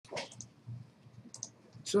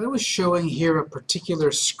So I was showing here a particular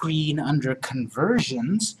screen under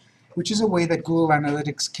conversions, which is a way that Google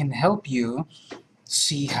Analytics can help you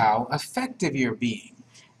see how effective you're being.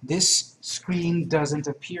 This screen doesn't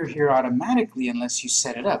appear here automatically unless you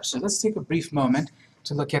set it up. So let's take a brief moment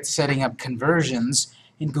to look at setting up conversions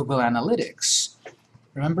in Google Analytics.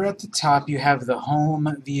 Remember at the top you have the Home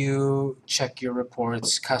view, check your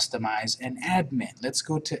reports, customize, and admin. Let's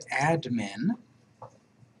go to admin.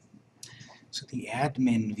 So the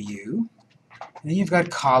admin view, and then you've got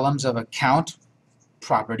columns of account,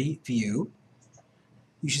 property, view.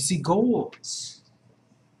 You should see goals.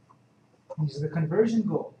 These are the conversion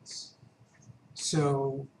goals.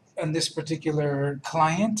 So on this particular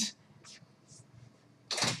client,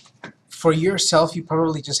 for yourself, you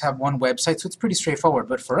probably just have one website, so it's pretty straightforward.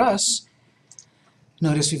 But for us,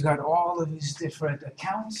 notice we've got all of these different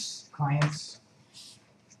accounts, clients,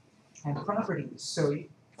 and properties. So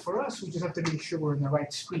for us, we just have to make sure we're in the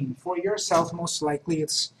right screen. For yourself, most likely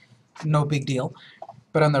it's no big deal.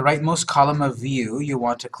 But on the rightmost column of view, you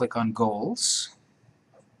want to click on goals.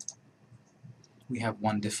 We have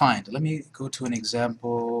one defined. Let me go to an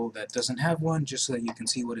example that doesn't have one, just so that you can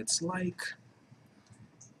see what it's like.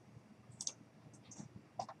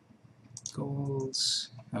 Goals.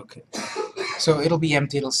 Okay. So it'll be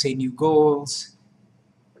empty. It'll say new goals.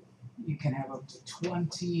 You can have up to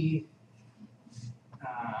 20.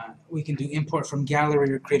 We can do import from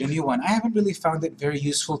gallery or create a new one. I haven't really found it very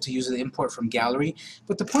useful to use the import from gallery,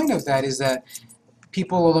 but the point of that is that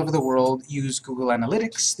people all over the world use Google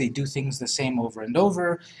Analytics. They do things the same over and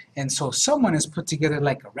over, and so someone has put together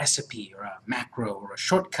like a recipe or a macro or a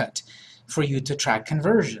shortcut for you to track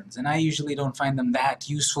conversions. And I usually don't find them that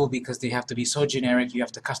useful because they have to be so generic, you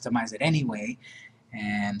have to customize it anyway,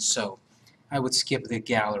 and so I would skip the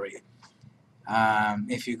gallery.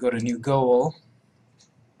 If you go to new goal,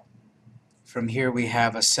 from here we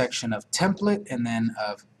have a section of template and then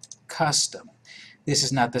of custom. This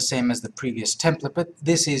is not the same as the previous template, but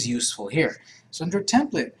this is useful here. So under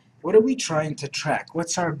template, what are we trying to track?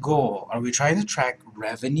 What's our goal? Are we trying to track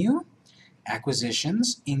revenue,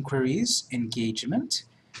 acquisitions, inquiries, engagement?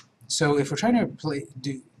 So if we're trying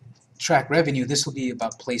to track revenue, this will be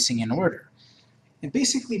about placing an order. And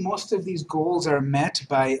basically most of these goals are met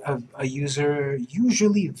by a user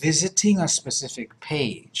usually visiting a specific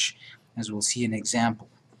page, as we'll see an example.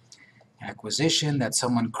 Acquisition, that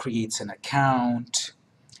someone creates an account.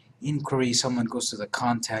 Inquiry, someone goes to the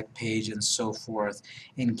contact page and so forth.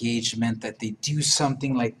 Engagement, that they do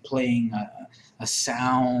something like playing a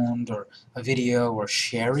sound or a video or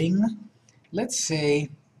sharing. Let's say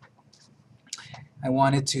I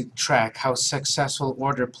wanted to track how successful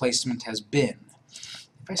order placement has been.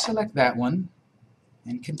 If I select that one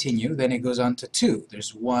and continue, then it goes on to 2.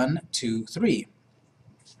 There's 1, 2, 3.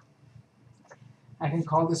 I can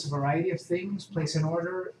call this a variety of things, place an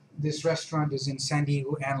order. This restaurant is in San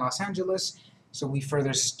Diego and Los Angeles, so we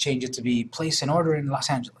further change it to be place an order in Los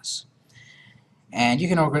Angeles. And you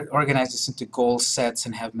can organize this into goal sets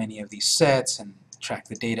and have many of these sets and track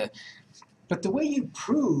the data. But the way you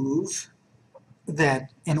prove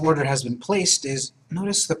that an order has been placed is,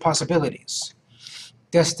 notice the possibilities.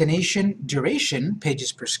 Destination, duration,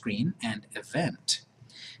 pages per screen, and event.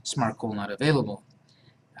 Smart goal not available.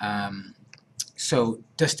 So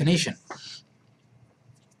destination.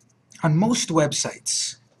 On most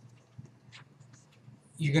websites,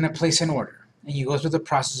 you're going to place an order, and you go through the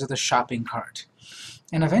process of the shopping cart.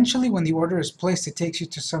 And eventually, when the order is placed, it takes you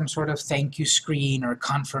to some sort of thank you screen or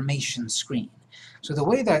confirmation screen. So the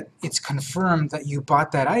way that it's confirmed that you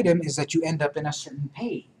bought that item is that you end up in a certain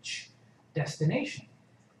page, destination.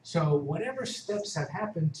 So whatever steps have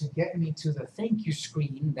happened to get me to the thank you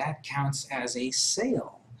screen, that counts as a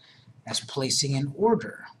sale, as placing an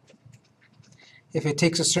order. If it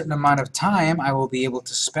takes a certain amount of time, I will be able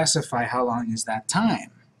to specify how long is that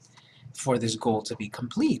time for this goal to be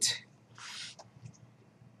complete.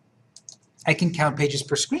 I can count pages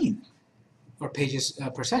per screen, or pages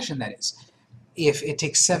per session, that is. If it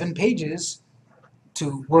takes 7 pages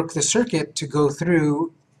to work the circuit to go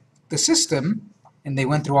through the system, and they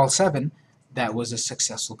went through all 7, that was a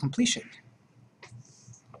successful completion.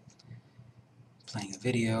 Playing a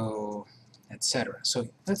video, etc. So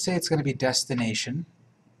let's say it's going to be destination,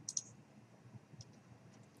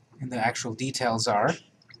 and the actual details are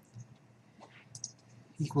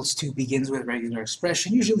equals to begins with regular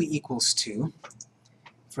expression, usually equals to.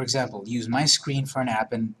 For example, use my screen for an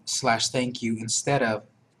app and /thank you instead of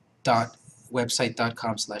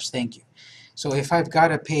website.com/thank you. So if I've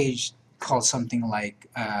got a page called something like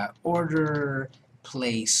order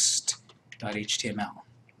placed.html,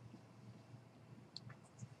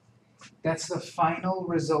 That's the final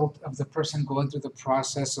result of the person going through the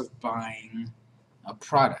process of buying a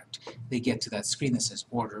product. They get to that screen that says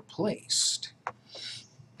order placed.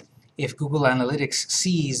 If Google Analytics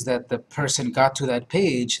sees that the person got to that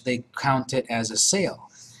page, they count it as a sale.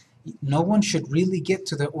 No one should really get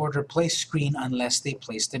to the order placed screen unless they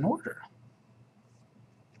placed an order.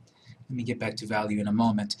 Let me get back to value in a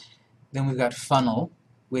moment. Then we've got funnel,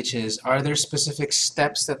 which is, are there specific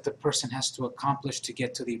steps that the person has to accomplish to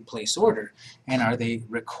get to the place order, and are they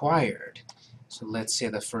required? So let's say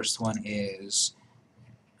the first one is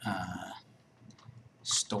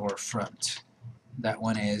storefront. That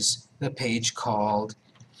one is the page called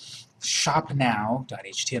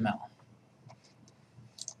shopnow.html.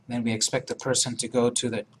 Then we expect the person to go to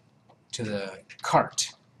the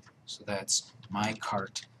cart. So that's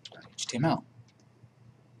mycart.html.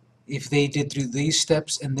 If they did through these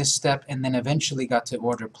steps and this step and then eventually got to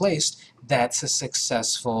order placed, that's a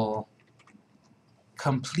successful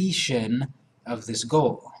completion of this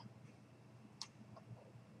goal.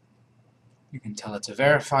 You can tell it to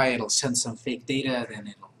verify, it'll send some fake data, then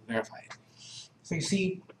it'll verify it. So you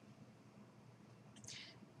see,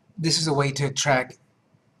 this is a way to track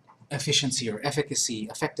efficiency or efficacy,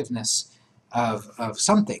 effectiveness of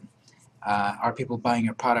something. Are people buying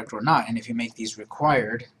your product or not? And if you make these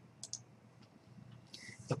required,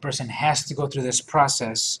 the person has to go through this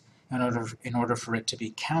process in order for it to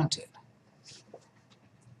be counted.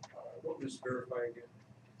 What was verify again?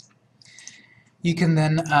 You can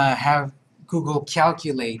then have Google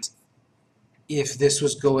calculate if this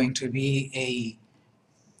was going to be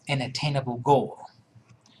an attainable goal.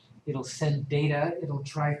 It'll send data, it'll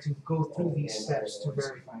try to go through these steps to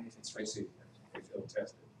verify if it's right. I see. It'll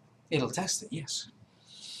test it. It'll test it, yes.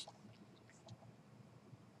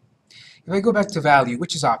 If I go back to value,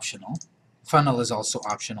 which is optional, funnel is also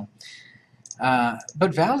optional,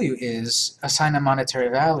 but value is assign a monetary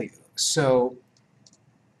value. So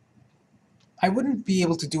I wouldn't be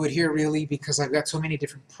able to do it here really because I've got so many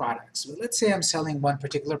different products. But let's say I'm selling one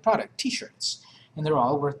particular product, t-shirts, and they're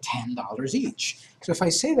all worth $10 each. So if I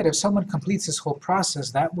say that if someone completes this whole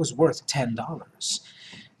process, that was worth $10,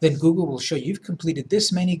 then Google will show you've completed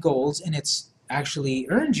this many goals and it's actually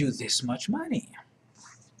earned you this much money.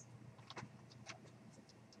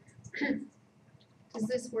 Does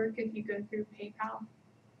this work if you go through PayPal?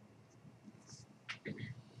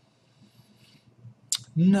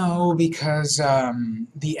 No, because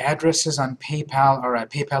the addresses on PayPal are at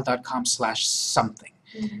paypal.com/something.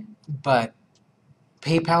 Mm-hmm. But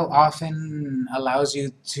PayPal often allows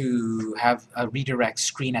you to have a redirect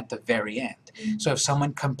screen at the very end. Mm-hmm. So if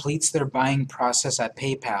someone completes their buying process at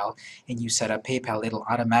PayPal and you set up PayPal, it'll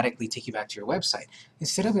automatically take you back to your website.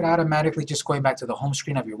 Instead of it automatically just going back to the home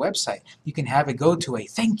screen of your website, you can have it go to a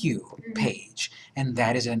thank you page, and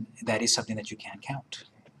that is something that you can count.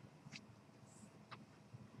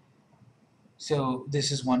 So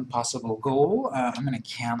this is one possible goal. I'm going to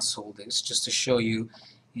cancel this just to show you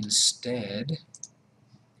instead.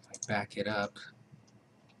 If I back it up,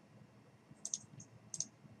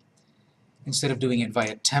 instead of doing it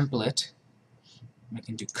via template, I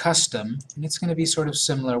can do custom, and it's going to be sort of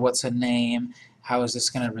similar. What's a name? How is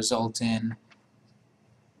this going to result in?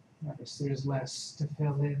 Notice there's less to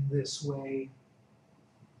fill in this way.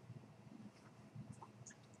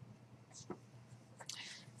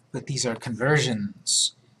 But these are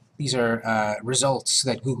conversions. These are results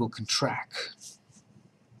that Google can track.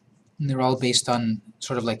 And they're all based on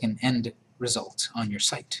sort of like an end result on your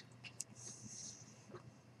site.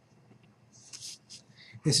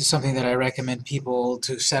 This is something that I recommend people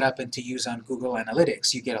to set up and to use on Google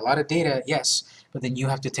Analytics. You get a lot of data, yes, but then you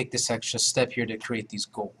have to take this extra step here to create these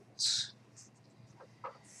goals.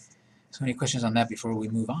 So any questions on that before we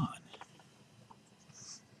move on?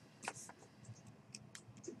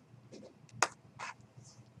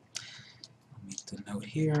 I'll make the note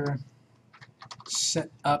here.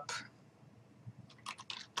 Set up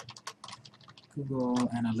Google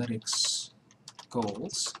Analytics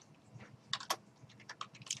goals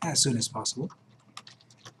as soon as possible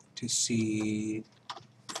to see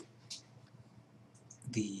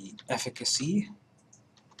the efficacy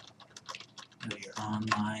of your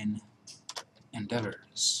online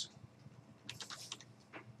endeavors.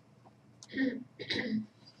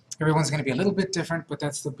 Everyone's going to be a little bit different, but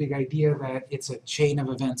that's the big idea, that it's a chain of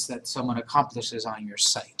events that someone accomplishes on your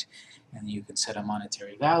site. And you can set a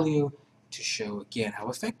monetary value to show, again, how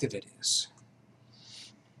effective it is.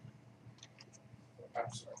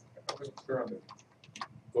 I'm sorry, I wasn't clear on the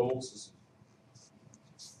goals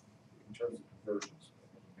in terms of conversions.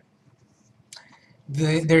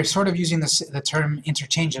 They're sort of using the term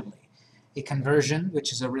interchangeably. A conversion,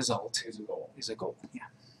 which is a result, Is a goal. is a goal. Yeah.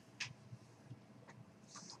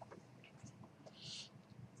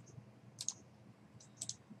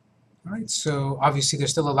 All right, so obviously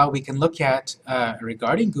there's still a lot we can look at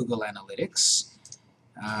regarding Google Analytics.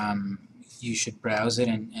 You should browse it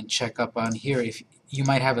and check up on here. If you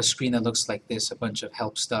might have a screen that looks like this, a bunch of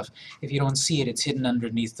help stuff. If you don't see it, it's hidden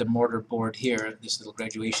underneath the mortarboard here, this little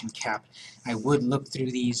graduation cap. I would look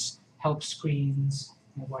through these help screens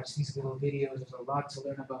and watch these little videos. There's a lot to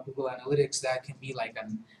learn about Google Analytics. That can be like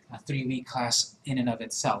a 3-week class in and of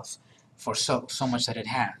itself for so much that it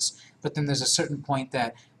has. But then there's a certain point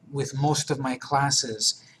that with most of my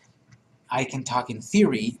classes, I can talk in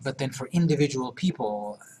theory, but then for individual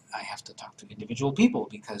people, I have to talk to individual people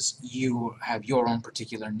because you have your own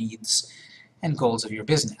particular needs and goals of your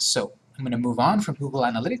business. So I'm going to move on from Google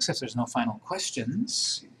Analytics if there's no final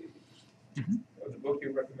questions. The book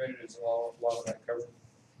you recommended is a lot of that covered.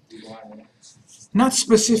 Google Analytics. Not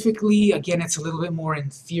specifically, again, it's a little bit more in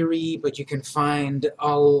theory, but you can find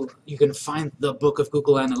the book of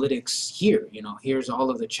Google Analytics here. You know, here's all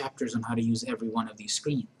of the chapters on how to use every one of these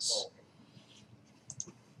screens.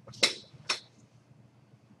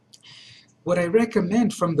 What I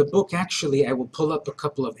recommend from the book, actually, I will pull up a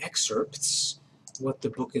couple of excerpts, what the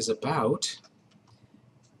book is about.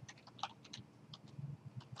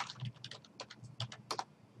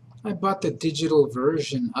 I bought the digital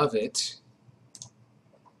version of it,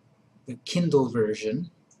 the Kindle version,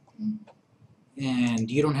 and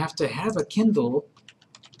you don't have to have a Kindle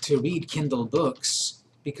to read Kindle books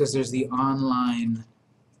because there's the online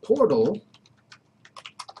portal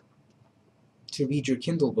to read your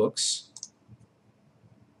Kindle books.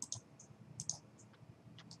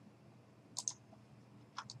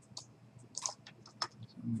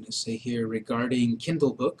 I'm going to say here regarding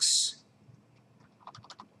Kindle books.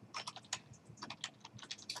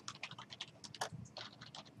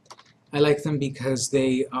 I like them because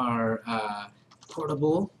they are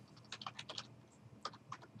portable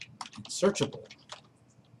and searchable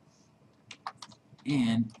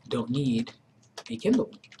and don't need a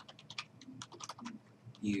Kindle.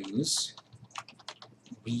 Use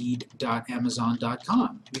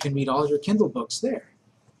read.amazon.com. You can read all your Kindle books there.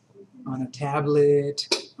 On a tablet,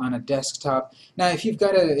 on a desktop. Now, if you've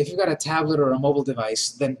got a tablet or a mobile device,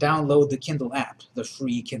 then download the Kindle app, the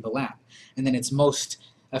free Kindle app, and then it's most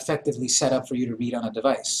effectively set up for you to read on a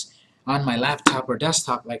device. On my laptop or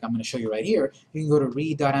desktop, like I'm going to show you right here, you can go to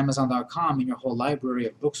read.amazon.com and your whole library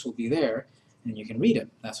of books will be there, and you can read them.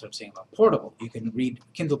 That's what I'm saying about portable. You can read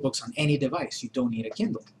Kindle books on any device. You don't need a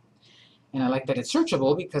Kindle. And I like that it's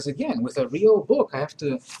searchable because, again, with a real book, I have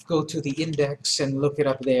to go to the index and look it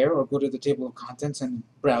up there or go to the table of contents and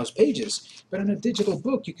browse pages. But in a digital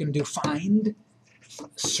book, you can do find,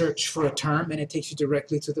 search for a term, and it takes you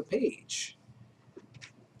directly to the page.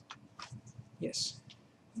 Yes?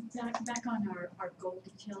 Back on our goal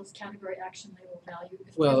details, category, action, label, value.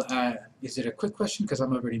 Well, is it a quick question? Because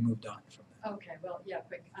I'm already moved on from that. Okay, well, yeah,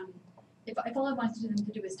 quick. If all I wanted them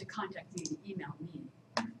to do is to contact me, email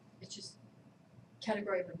me, it's just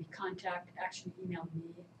category would be contact, action, email me,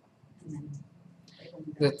 and then label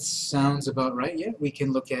me. That sounds about right. Yeah, we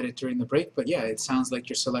can look at it during the break. But yeah, it sounds like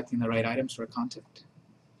you're selecting the right items for contact.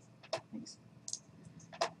 Thanks.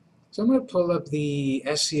 So I'm going to pull up the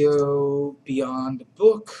SEO Beyond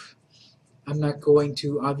book. I'm not going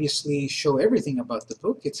to obviously show everything about the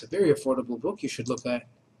book. It's a very affordable book. You should look at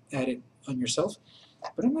it on yourself.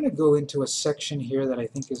 But I'm going to go into a section here that I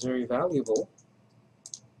think is very valuable.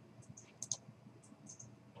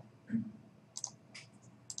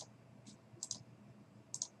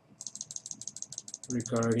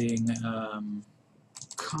 Regarding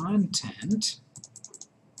content.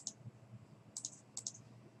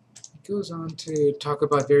 It goes on to talk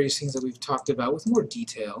about various things that we've talked about with more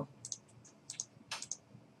detail.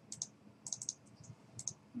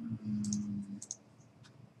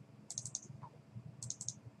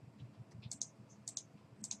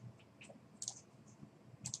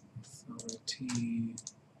 Authority.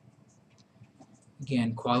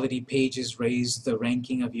 Again, quality pages raise the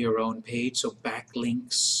ranking of your own page, so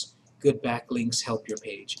backlinks, good backlinks help your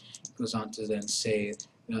page. It goes on to then say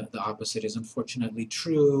the opposite is unfortunately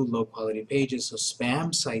true, low quality pages, so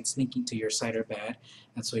spam sites linking to your site are bad.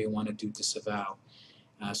 That's why you want to do disavow.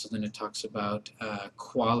 So then it talks about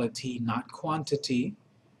quality, not quantity.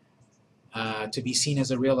 To be seen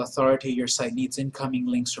as a real authority, your site needs incoming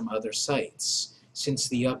links from other sites. Since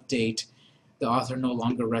the update, the author no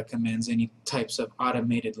longer recommends any types of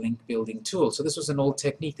automated link building tools. So this was an old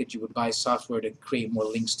technique that you would buy software to create more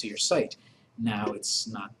links to your site. Now it's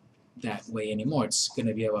not that way anymore. It's going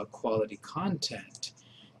to be about quality content.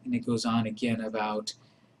 And it goes on again about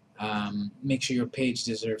make sure your page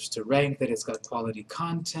deserves to rank, that it's got quality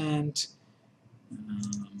content.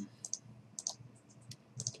 The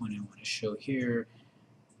point I want to show here,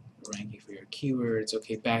 ranking for your keywords,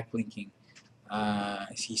 okay, backlinking.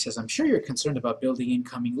 He says, I'm sure you're concerned about building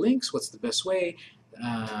incoming links. What's the best way?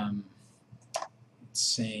 It's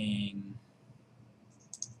saying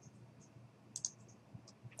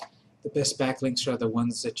the best backlinks are the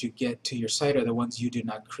ones that you get to your site are the ones you do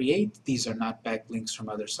not create. These are not backlinks from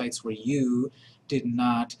other sites where you did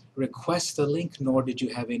not request the link, nor did you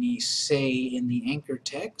have any say in the anchor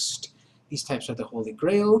text. These types are the holy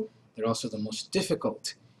grail. They're also the most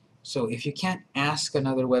difficult. So if you can't ask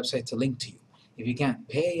another website to link to you, if you can't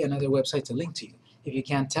pay another website to link to you, if you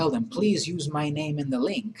can't tell them, please use my name in the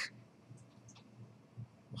link,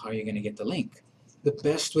 how are you going to get the link? The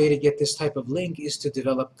best way to get this type of link is to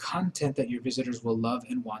develop content that your visitors will love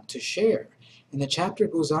and want to share. And the chapter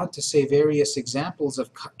goes on to say various examples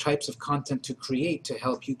of types of content to create to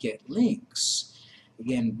help you get links.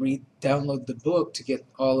 Again, download the book to get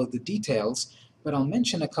all of the details, but I'll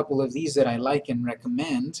mention a couple of these that I like and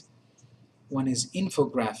recommend. One is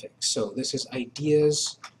infographics. So this is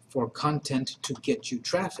ideas for content to get you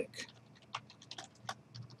traffic.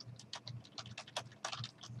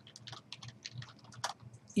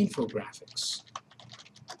 Infographics,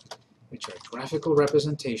 which are graphical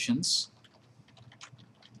representations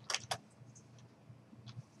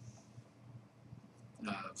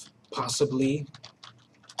of possibly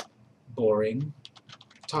boring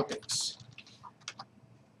topics.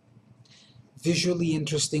 Visually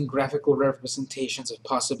interesting graphical representations of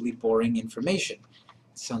possibly boring information.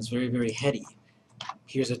 It sounds very, very heady.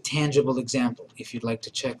 Here's a tangible example. If you'd like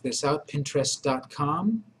to check this out,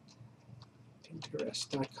 Pinterest.com.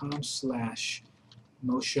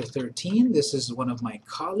 Pinterest.com/Moshe13. This is one of my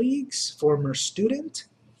colleagues, former student,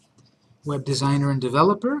 web designer and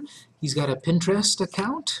developer. He's got a Pinterest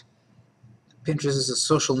account. Pinterest is a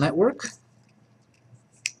social network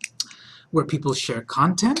where people share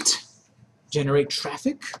content, generate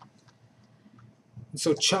traffic. And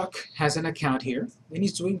so Chuck has an account here, and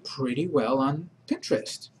he's doing pretty well on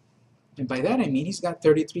Pinterest. And by that I mean he's got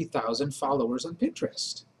 33,000 followers on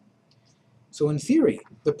Pinterest. So in theory,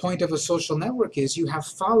 the point of a social network is you have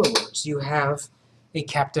followers, you have a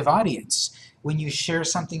captive audience. When you share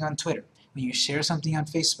something on Twitter, when you share something on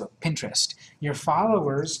Facebook, Pinterest, your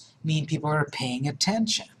followers mean people are paying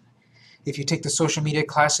attention. If you take the social media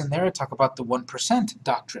class in there, I talk about the 1%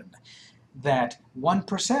 doctrine, that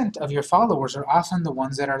 1% of your followers are often the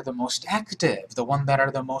ones that are the most active, the ones that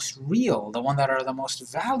are the most real, the ones that are the most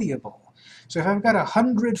valuable. So if I've got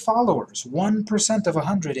 100 followers, 1% of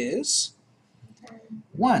 100 is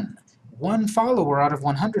 1. 1 follower out of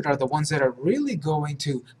 100 are the ones that are really going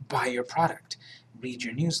to buy your product, read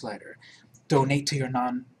your newsletter, donate to your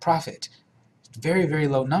nonprofit. Very, very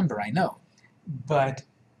low number, I know. But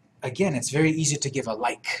again, it's very easy to give a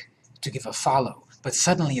like, to give a follow. But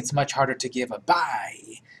suddenly it's much harder to give a buy,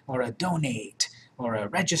 or a donate, or a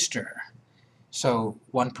register. So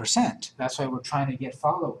 1%. That's why we're trying to get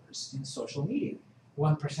followers in social media.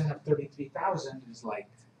 1% of 33,000 is like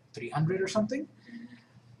 300 or something.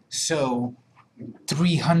 So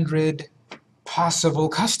 300 possible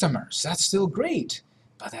customers. That's still great,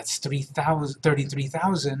 but that's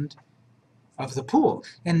 33,000 of the pool.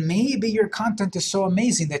 And maybe your content is so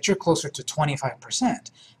amazing that you're closer to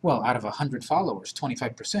 25%. Well, out of 100 followers,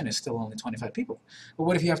 25% is still only 25 people. But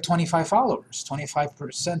what if you have 25 followers?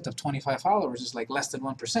 25% of 25 followers is like less than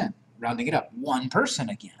 1%. Rounding it up, 1 person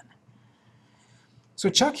again. So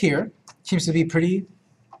Chuck here seems to be pretty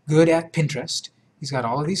good at Pinterest. He's got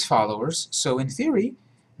all of these followers, so in theory,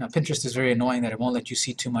 now Pinterest is very annoying that it won't let you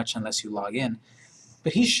see too much unless you log in,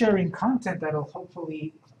 but he's sharing content that'll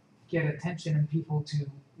hopefully get attention and people to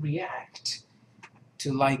react,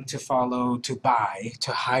 to like, to follow, to buy,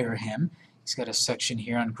 to hire him. He's got a section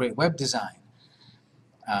here on great web design.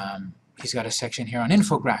 He's got a section here on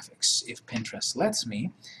infographics. If Pinterest lets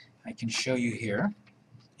me, I can show you here.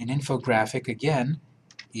 An infographic, again,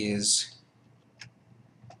 is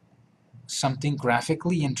something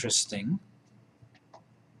graphically interesting.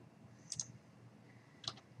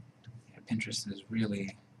 Yeah, Pinterest is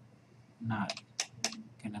really not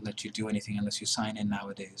going to let you do anything unless you sign in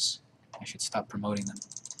nowadays. I should stop promoting them.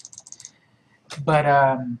 But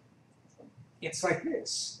it's like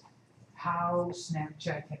this. How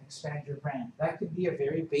Snapchat can expand your brand. That could be a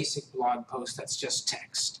very basic blog post that's just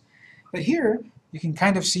text. But here, you can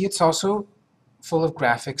kind of see it's also full of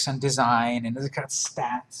graphics and design, and it's got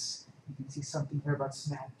stats. You can see something here about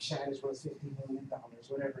Snapchat is worth $50 million,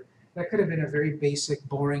 whatever. That could have been a very basic,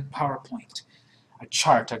 boring PowerPoint. a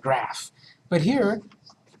chart, a graph. But here,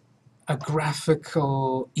 a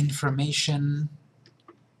graphical information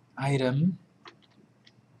item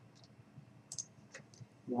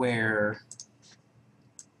where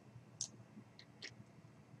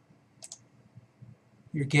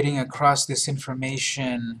you're getting across this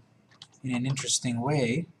information in an interesting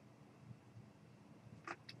way.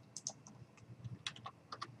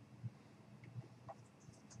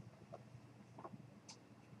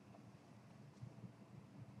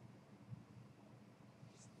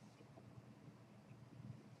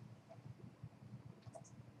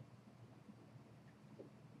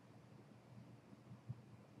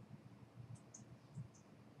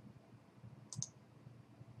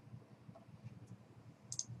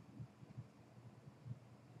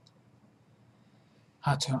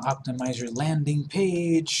 How to optimize your landing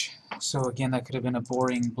page. So again, that could have been a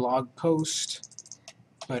boring blog post,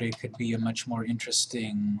 but it could be a much more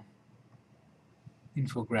interesting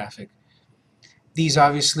infographic. These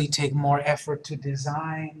obviously take more effort to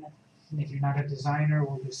design, and if you're not a designer,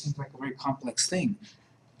 well, this seems like a very complex thing.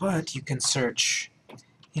 But you can search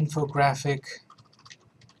infographic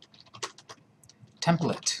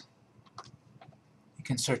template. You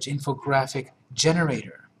can search infographic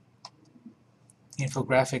generator,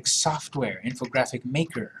 infographic software, infographic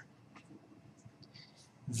maker,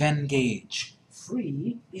 Venngage,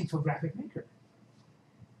 free infographic maker.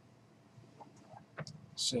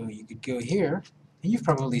 So you could go here, and you've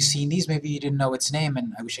probably seen these, maybe you didn't know its name,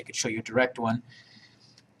 and I wish I could show you a direct one.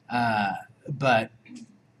 But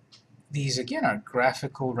these, again, are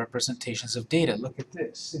graphical representations of data. Look at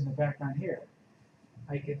this in the background here.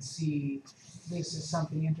 I can see this is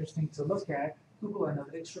something interesting to look at. Google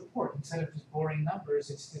Analytics report. Instead of just boring numbers,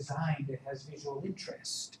 it's designed, it has visual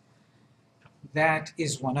interest. That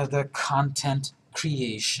is one of the content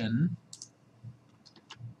creation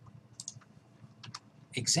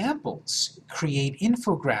examples. Create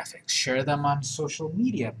infographics, share them on social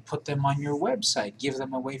media, put them on your website, give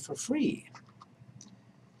them away for free.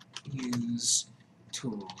 Use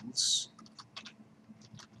tools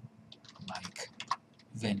like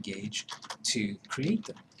Venngage to create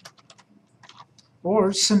them.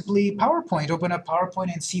 Or simply PowerPoint. Open up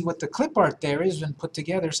PowerPoint and see what the clip art there is and put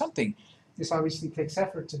together something. This obviously takes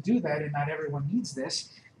effort to do that, and not everyone needs this.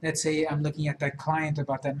 Let's say I'm looking at that client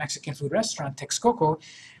about that Mexican food restaurant, Texcoco.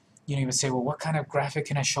 You know, you would say, well, what kind of graphic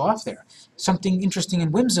can I show off there? Something interesting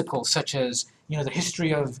and whimsical, such as, you know, the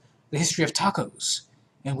history of tacos.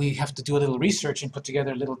 And we have to do a little research and put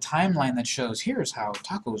together a little timeline that shows here's how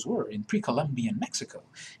tacos were in pre-Columbian Mexico,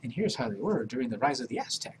 and here's how they were during the rise of the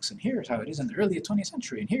Aztecs, and here's how it is in the early 20th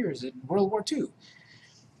century, and here's in World War II.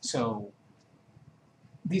 So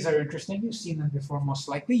these are interesting. You've seen them before, most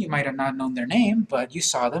likely. You might have not known their name, but you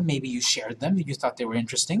saw them. Maybe you shared them. You thought they were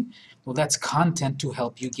interesting. Well, that's content to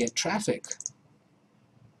help you get traffic.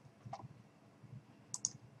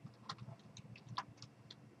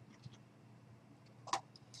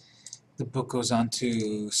 The book goes on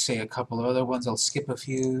to say a couple of other ones. I'll skip a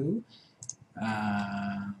few.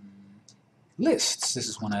 Lists. This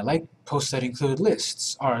is one I like. Posts that include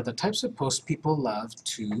lists are the types of posts people love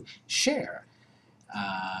to share.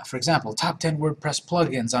 For example, top 10 WordPress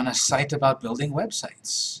plugins on a site about building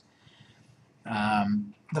websites.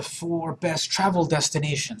 The 4 best travel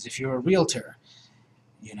destinations if you're a realtor.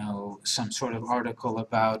 You know, some sort of article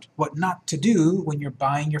about what not to do when you're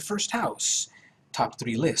buying your first house. Top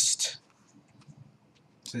 3 list.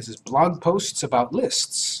 So this is blog posts about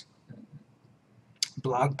lists.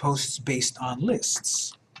 Blog posts based on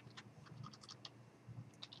lists.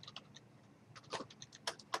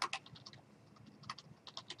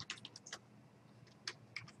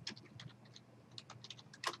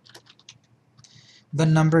 The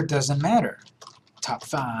number doesn't matter. Top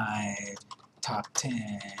 5, top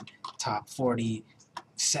 10, top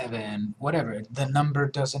 47, whatever. The number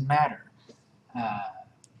doesn't matter.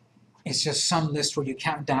 It's just some list where you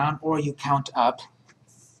count down or you count up.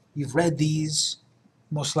 You've read these.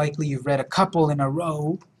 Most likely you've read a couple in a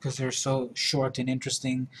row because they're so short and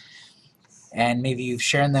interesting. And maybe you've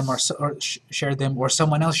shared them or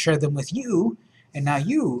someone else shared them with you, and now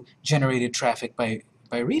you generated traffic by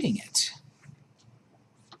reading it.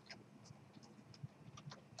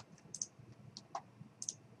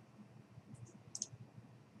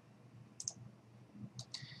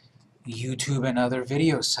 YouTube and other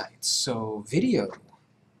video sites. So video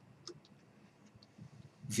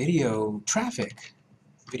traffic,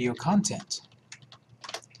 video content.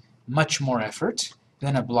 Much more effort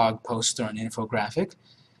than a blog post or an infographic,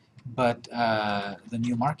 but the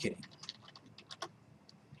new marketing.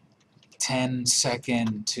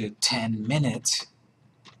 10-second to 10-minute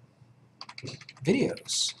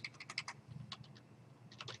videos.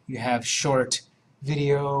 You have short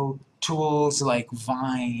video tools like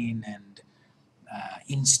Vine and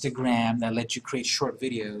Instagram that let you create short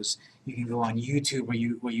videos. You can go on YouTube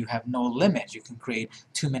where you have no limit. You can create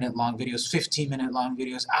 2-minute long videos, 15-minute long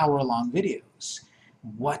videos, hour-long videos.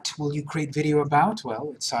 What will you create video about?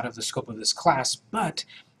 Well, it's out of the scope of this class, but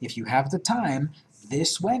if you have the time,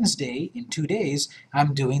 this Wednesday, in 2 days,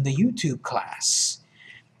 I'm doing the YouTube class.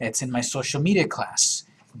 It's in my social media class.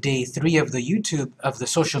 Day 3 of the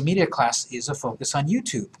social media class is a focus on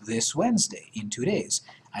YouTube this Wednesday in 2 days.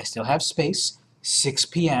 I still have space, 6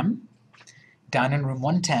 p.m. down in room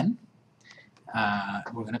 110.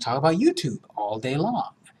 We're going to talk about YouTube all day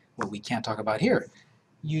long, what we can't talk about here.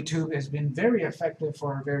 YouTube has been very effective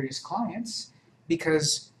for our various clients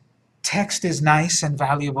because text is nice and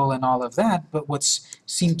valuable and all of that, but what's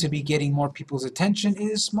seemed to be getting more people's attention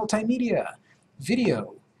is multimedia,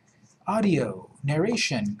 video, audio,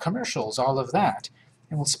 narration, commercials, all of that.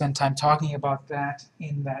 And we'll spend time talking about that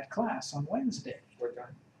in that class on Wednesday. What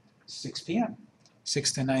time? 6 p.m.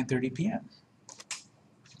 6 to 9:30 p.m.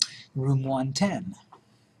 Room 110.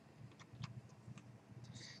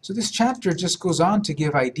 So this chapter just goes on to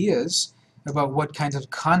give ideas about what kinds of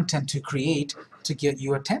content to create to get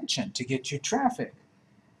you attention, to get you traffic.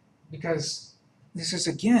 Because this is,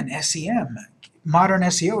 again, SEM. Modern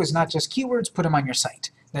SEO is not just keywords, put them on your site.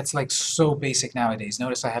 That's like so basic nowadays.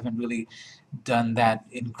 Notice I haven't really done that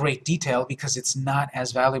in great detail because it's not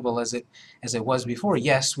as valuable as it was before.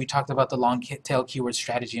 Yes, we talked about the long tail keyword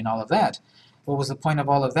strategy and all of that. What was the point of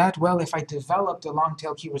all of that? Well, if I developed a long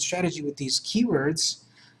tail keyword strategy with these keywords,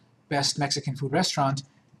 best Mexican food restaurant,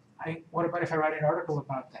 what about if I write an article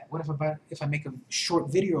about that? What if I make a short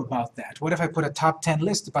video about that? What if I put a top 10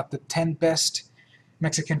 list about the 10 best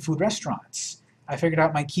Mexican food restaurants? I figured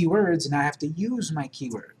out my keywords and I have to use my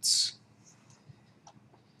keywords.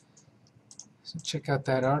 So check out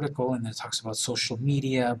that article, and it talks about social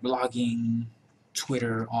media, blogging,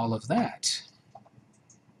 Twitter, all of that.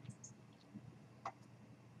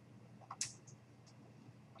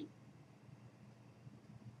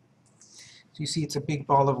 So you see it's a big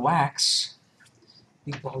ball of wax,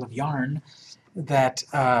 big ball of yarn, that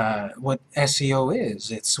what SEO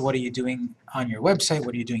is. It's what are you doing on your website,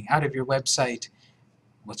 what are you doing out of your website,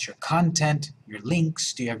 what's your content, your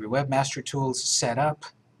links, do you have your webmaster tools set up,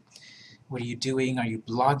 what are you doing, are you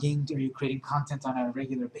blogging, are you creating content on a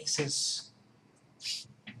regular basis?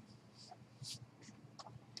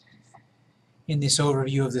 In this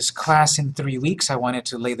overview of this class in 3 weeks, I wanted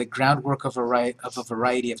to lay the groundwork of a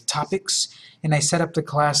variety of topics, and I set up the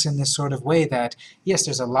class in this sort of way that, yes,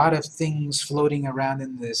 there's a lot of things floating around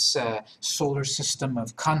in this solar system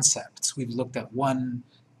of concepts. We've looked at one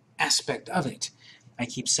aspect of it. I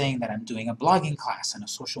keep saying that I'm doing a blogging class and a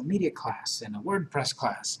social media class and a WordPress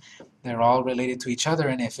class. They're all related to each other,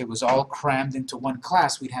 and if it was all crammed into one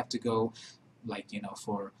class, we'd have to go, like,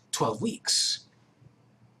 for 12 weeks.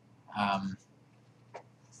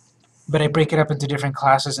 But I break it up into different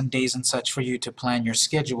classes and days and such for you to plan your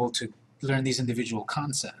schedule to learn these individual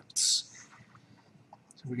concepts.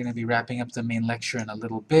 So we're going to be wrapping up the main lecture in a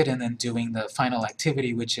little bit and then doing the final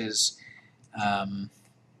activity, which is a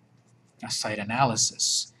site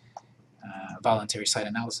analysis, voluntary site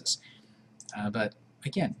analysis. But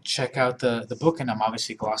again, check out the book, and I'm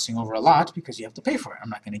obviously glossing over a lot because you have to pay for it. I'm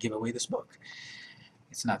not going to give away this book.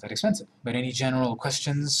 It's not that expensive. But any general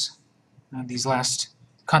questions on these last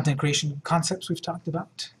content creation concepts we've talked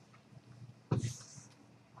about?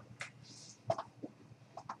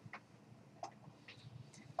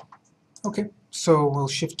 Okay, so we'll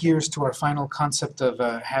shift gears to our final concept of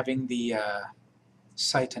having the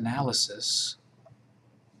site analysis.